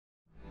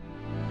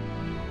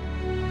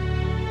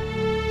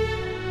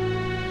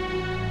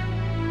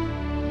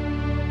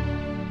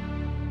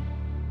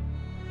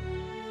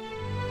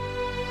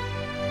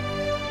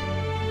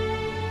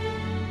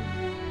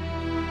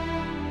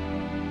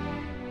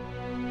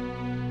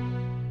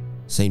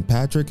St.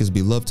 Patrick is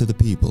beloved to the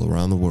people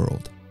around the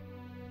world.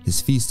 His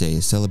feast day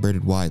is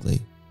celebrated widely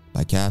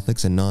by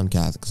Catholics and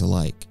non-Catholics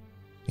alike.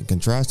 In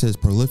contrast to his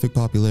prolific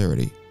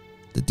popularity,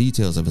 the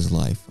details of his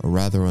life are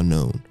rather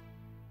unknown,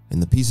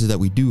 and the pieces that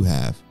we do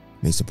have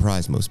may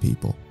surprise most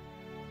people.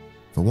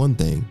 For one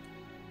thing,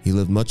 he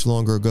lived much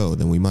longer ago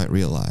than we might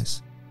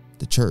realize.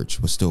 The Church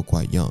was still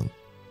quite young.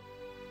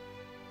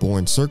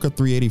 Born circa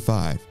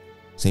 385,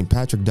 St.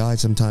 Patrick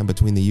died sometime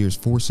between the years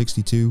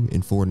 462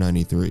 and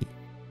 493.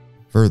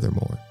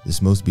 Furthermore,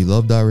 this most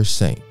beloved Irish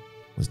saint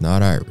was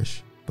not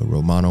Irish, but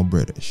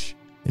Romano-British.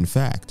 In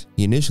fact,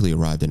 he initially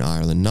arrived in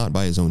Ireland not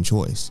by his own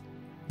choice,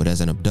 but as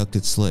an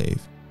abducted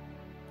slave.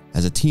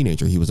 As a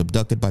teenager, he was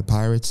abducted by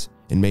pirates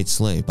and made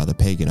slave by the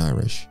pagan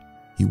Irish.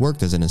 He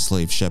worked as an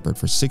enslaved shepherd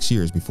for 6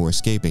 years before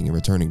escaping and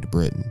returning to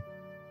Britain.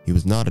 He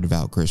was not a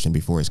devout Christian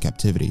before his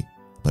captivity,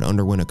 but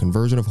underwent a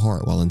conversion of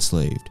heart while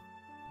enslaved.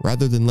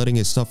 Rather than letting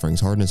his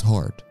sufferings harden his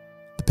heart,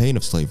 the pain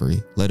of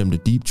slavery led him to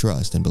deep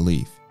trust and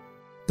belief.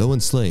 Though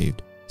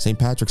enslaved, St.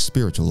 Patrick's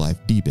spiritual life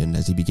deepened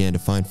as he began to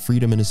find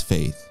freedom in his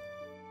faith.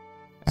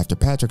 After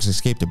Patrick's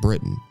escape to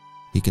Britain,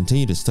 he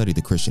continued to study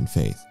the Christian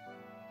faith.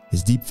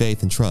 His deep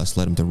faith and trust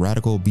led him to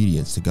radical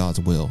obedience to God's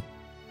will,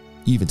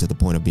 even to the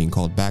point of being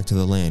called back to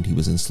the land he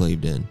was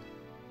enslaved in.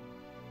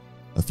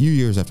 A few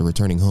years after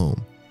returning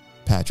home,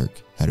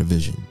 Patrick had a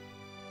vision.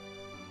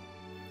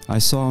 I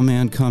saw a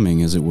man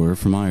coming, as it were,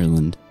 from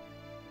Ireland.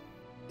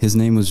 His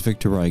name was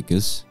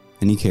Victoricus,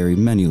 and he carried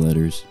many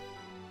letters,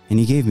 and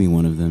he gave me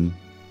one of them.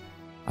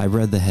 I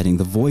read the heading,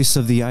 "The Voice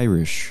of the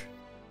Irish."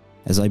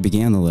 As I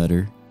began the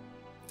letter,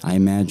 I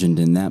imagined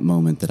in that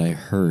moment that I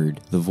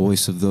heard the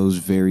voice of those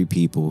very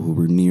people who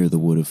were near the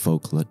wood of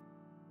Fochlett,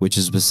 which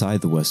is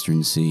beside the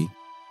western sea,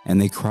 and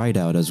they cried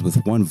out as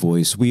with one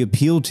voice, "We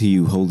appeal to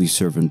you, holy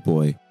servant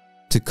boy,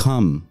 to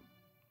come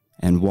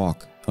and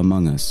walk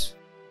among us."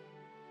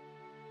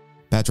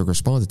 Patrick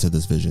responded to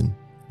this vision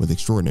with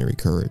extraordinary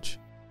courage.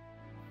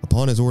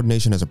 Upon his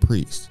ordination as a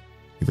priest,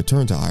 he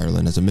returned to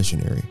Ireland as a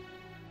missionary.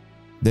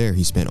 There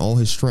he spent all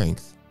his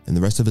strength and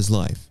the rest of his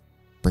life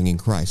bringing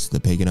Christ to the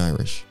pagan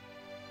Irish.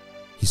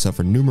 He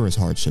suffered numerous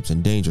hardships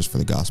and dangers for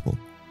the gospel,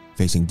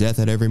 facing death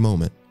at every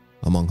moment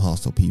among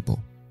hostile people.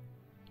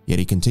 Yet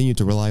he continued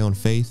to rely on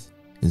faith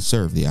and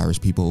serve the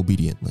Irish people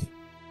obediently.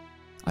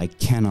 I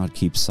cannot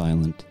keep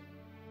silent,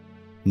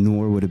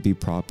 nor would it be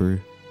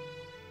proper.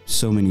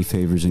 So many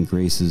favors and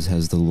graces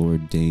has the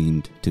Lord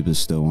deigned to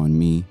bestow on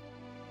me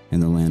in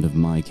the land of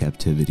my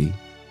captivity.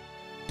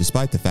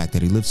 Despite the fact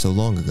that he lived so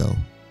long ago,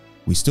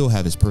 we still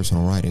have his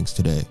personal writings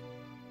today.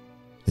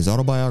 His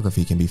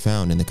autobiography can be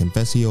found in the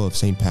Confessio of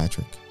St.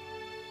 Patrick.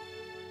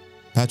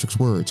 Patrick's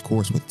words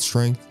course with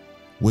strength,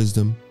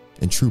 wisdom,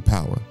 and true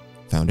power,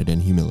 founded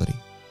in humility.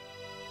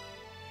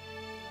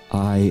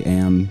 I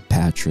am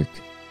Patrick.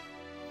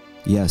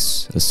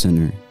 Yes, a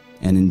sinner,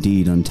 and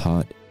indeed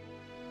untaught.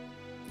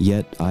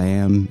 Yet I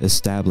am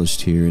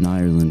established here in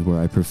Ireland,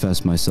 where I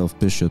profess myself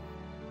bishop.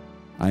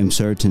 I am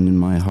certain in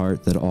my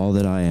heart that all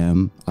that I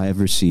am, I have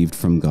received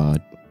from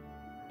God.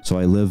 So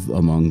I live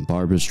among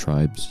barbarous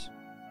tribes,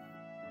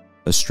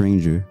 a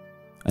stranger,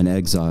 an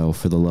exile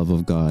for the love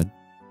of God.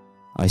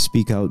 I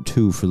speak out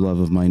too for love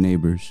of my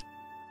neighbors,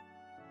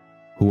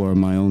 who are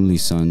my only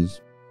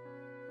sons.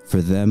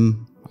 For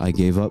them I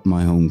gave up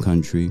my home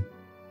country,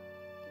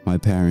 my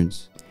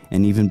parents,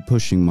 and even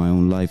pushing my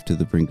own life to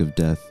the brink of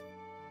death.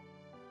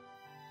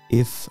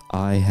 If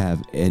I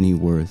have any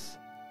worth,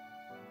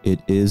 it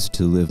is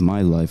to live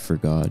my life for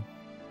God,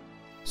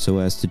 so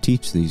as to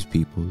teach these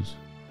peoples,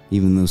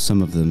 even though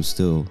some of them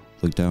still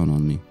look down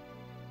on me.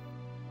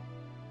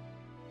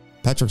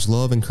 Patrick's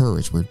love and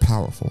courage were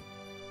powerful,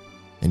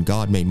 and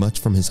God made much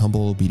from his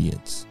humble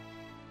obedience.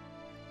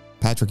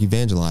 Patrick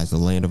evangelized the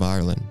land of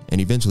Ireland and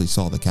eventually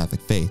saw the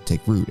Catholic faith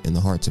take root in the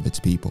hearts of its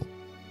people.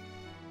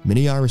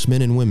 Many Irish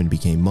men and women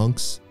became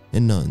monks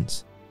and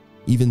nuns.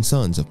 Even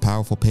sons of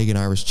powerful pagan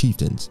Irish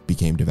chieftains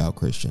became devout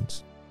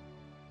Christians.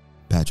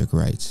 Patrick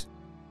writes,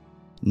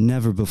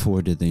 "Never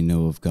before did they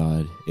know of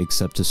God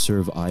except to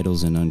serve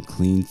idols and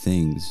unclean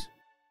things.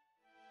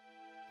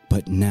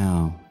 But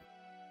now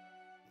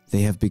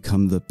they have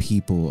become the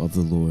people of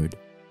the Lord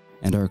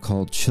and are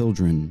called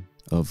children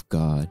of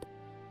God.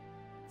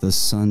 The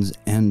sons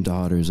and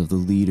daughters of the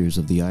leaders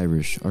of the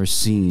Irish are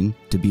seen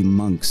to be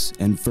monks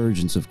and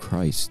virgins of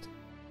Christ."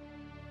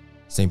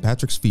 St.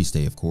 Patrick's feast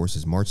day, of course,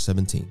 is March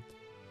 17th,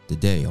 the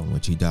day on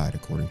which he died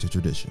according to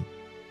tradition.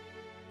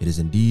 It is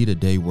indeed a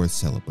day worth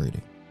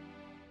celebrating.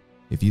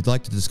 If you'd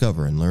like to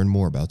discover and learn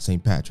more about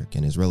St. Patrick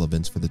and his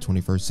relevance for the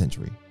 21st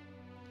century,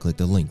 click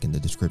the link in the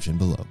description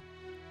below.